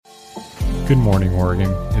Good morning,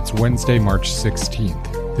 Oregon. It's Wednesday, March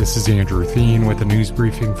 16th. This is Andrew Thien with a news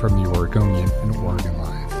briefing from the Oregonian and Oregon Live.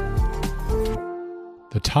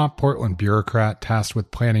 The top Portland bureaucrat tasked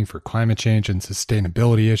with planning for climate change and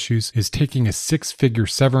sustainability issues is taking a six-figure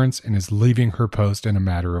severance and is leaving her post in a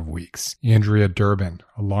matter of weeks. Andrea Durbin,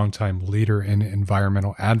 a longtime leader in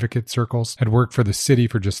environmental advocate circles, had worked for the city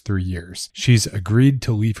for just 3 years. She's agreed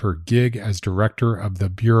to leave her gig as director of the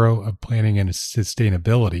Bureau of Planning and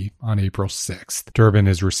Sustainability on April 6th. Durbin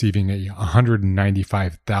is receiving a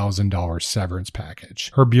 $195,000 severance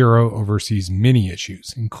package. Her bureau oversees many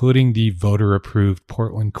issues, including the voter-approved Portland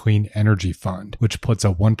Clean Energy Fund, which puts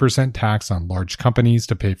a 1% tax on large companies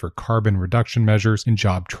to pay for carbon reduction measures and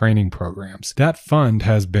job training programs. That fund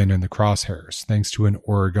has been in the crosshairs thanks to an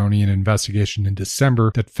Oregonian investigation in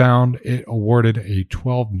December that found it awarded a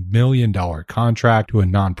 $12 million contract to a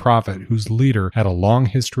nonprofit whose leader had a long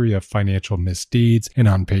history of financial misdeeds and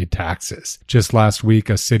unpaid taxes. Just last week,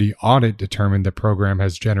 a city audit determined the program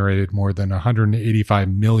has generated more than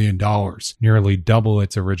 $185 million, nearly double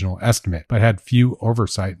its original estimate, but had few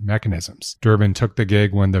oversight mechanisms. Durbin took the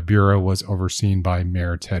gig when the Bureau was overseen by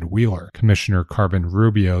Mayor Ted Wheeler. Commissioner Carmen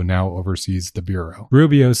Rubio now oversees the Bureau.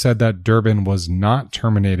 Rubio said that Durbin was not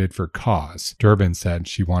terminated for cause. Durbin said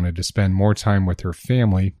she wanted to spend more time with her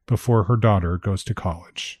family before her daughter goes to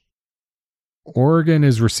college. Oregon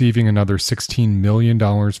is receiving another $16 million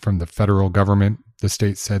from the federal government, the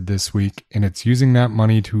state said this week, and it's using that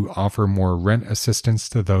money to offer more rent assistance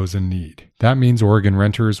to those in need. That means Oregon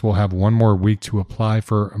renters will have one more week to apply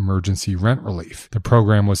for emergency rent relief. The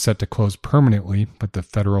program was set to close permanently, but the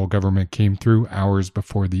federal government came through hours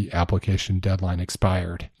before the application deadline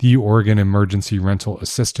expired. The Oregon Emergency Rental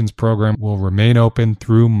Assistance Program will remain open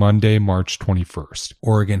through Monday, March 21st.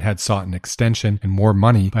 Oregon had sought an extension and more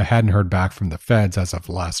money, but hadn't heard back from the feds as of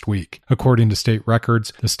last week. According to state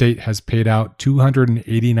records, the state has paid out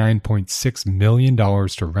 $289.6 million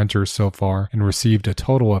to renters so far and received a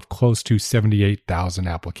total of close to 78,000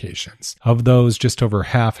 applications. Of those, just over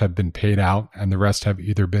half have been paid out, and the rest have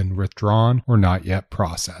either been withdrawn or not yet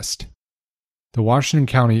processed. The Washington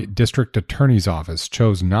County District Attorney's Office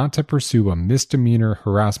chose not to pursue a misdemeanor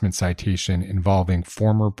harassment citation involving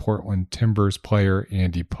former Portland Timbers player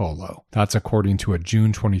Andy Polo. That's according to a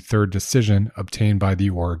June 23rd decision obtained by the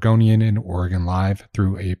Oregonian and Oregon Live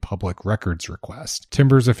through a public records request.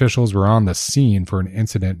 Timbers officials were on the scene for an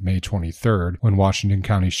incident May 23rd when Washington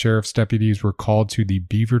County Sheriff's deputies were called to the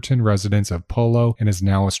Beaverton residence of Polo and his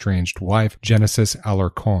now estranged wife, Genesis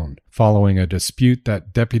Alarcon, following a dispute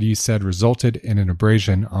that deputies said resulted in an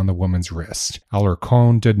abrasion on the woman's wrist.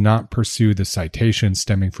 Alarcon did not pursue the citation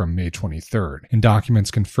stemming from May 23rd, and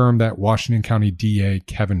documents confirm that Washington County DA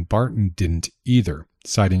Kevin Barton didn't either,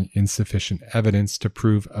 citing insufficient evidence to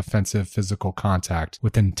prove offensive physical contact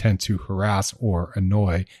with intent to harass or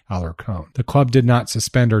annoy Alarcon. The club did not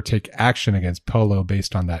suspend or take action against Polo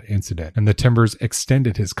based on that incident, and the Timbers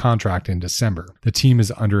extended his contract in December. The team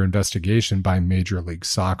is under investigation by Major League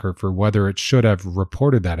Soccer for whether it should have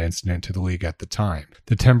reported that incident to the league at the time.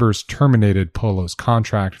 The Timbers terminated Polo's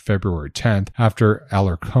contract February 10th after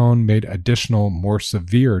Alarcon made additional, more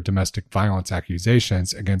severe domestic violence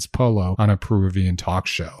accusations against Polo on a Peruvian talk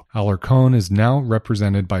show. Alarcon is now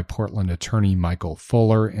represented by Portland attorney Michael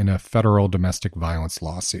Fuller in a federal domestic violence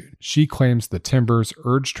lawsuit. She claims the Timbers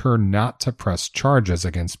urged her not to press charges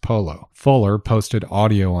against Polo. Fuller posted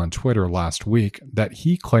audio on Twitter last week that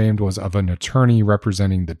he claimed was of an attorney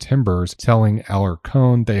representing the Timbers telling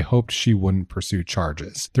Alarcon they hoped she wouldn't pursue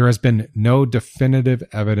charges. There has been no definitive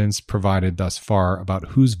evidence provided thus far about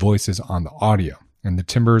whose voice is on the audio, and the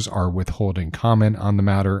Timbers are withholding comment on the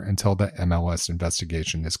matter until the MLS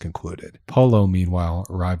investigation is concluded. Polo, meanwhile,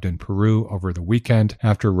 arrived in Peru over the weekend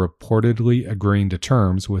after reportedly agreeing to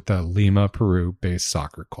terms with a Lima, Peru-based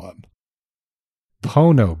soccer club.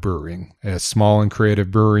 Pono Brewing, a small and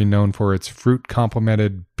creative brewery known for its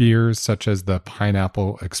fruit-complemented beers such as the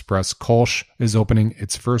Pineapple Express Kolsch, is opening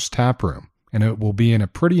its first tap room, and it will be in a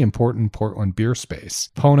pretty important Portland beer space.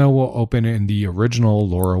 Pono will open in the original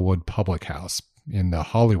Laurelwood Public House in the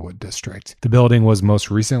Hollywood district. The building was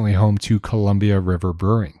most recently home to Columbia River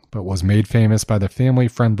Brewing, but was made famous by the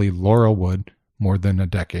family-friendly Laurelwood more than a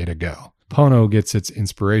decade ago. Pono gets its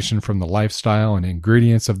inspiration from the lifestyle and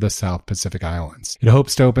ingredients of the South Pacific Islands. It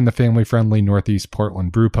hopes to open the family-friendly Northeast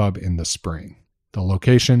Portland Brew Pub in the spring. The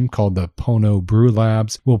location, called the Pono Brew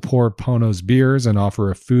Labs, will pour Pono's beers and offer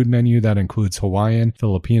a food menu that includes Hawaiian,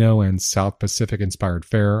 Filipino, and South Pacific-inspired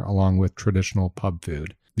fare, along with traditional pub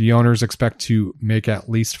food. The owners expect to make at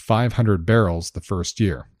least 500 barrels the first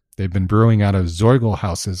year. They've been brewing out of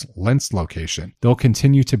Zeugelhaus's Lentz location. They'll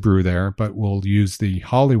continue to brew there, but will use the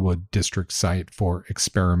Hollywood district site for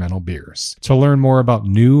experimental beers. To learn more about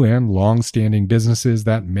new and long-standing businesses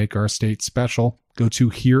that make our state special, go to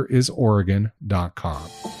hereisoregon.com.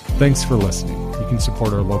 Thanks for listening. You can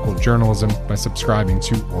support our local journalism by subscribing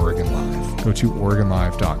to Oregon Live. Go to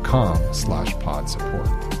OregonLive.com/pod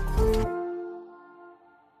support.